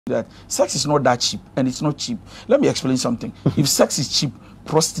that sex is not that cheap, and it's not cheap. Let me explain something. If sex is cheap,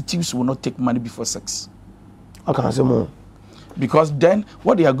 prostitutes will not take money before sex. How can I say more? Because then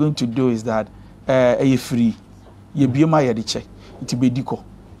what they are going to do is that you free, you be my check, it be diko.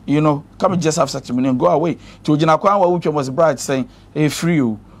 You know, come and just have sex with me and go away. To Jinakwan, which was bride saying, "Hey, free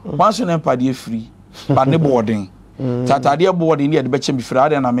you." Once you empire free, but no boarding. That idea boarding near the betchen before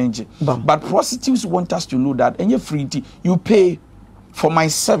and I manage. But prostitutes want us to know that and you're free. You pay for my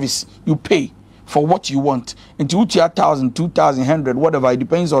service. You pay for what you want. Into 1,000, 2,000, 100, whatever. It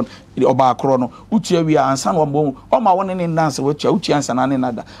depends on the Oba Chrono. Uchi we are and some one. Oh my one in dance. What you Uchi and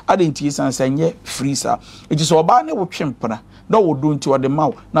another. I didn't tease and say yeah free sir. It is Obane with chimpana. No would do into the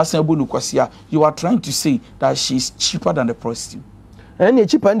mouth. Nasabu Kwasia. You are trying to say that she's cheaper than the prostitute. And you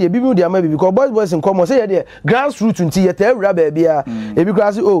cheap and the people they maybe because boys in common say the grassroots until you tell baby if you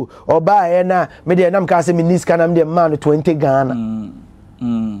grass oh or buy and me nam can say me nis can am the man 20 Ghana.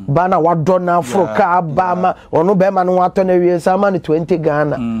 Bana what done now for car bama or no bear man what on a some money 20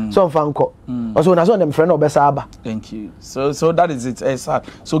 Ghana. Some fanco. Also na so them friend obesaba. Thank you. So that is it.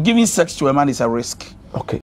 So giving sex to a man is a risk. Okay.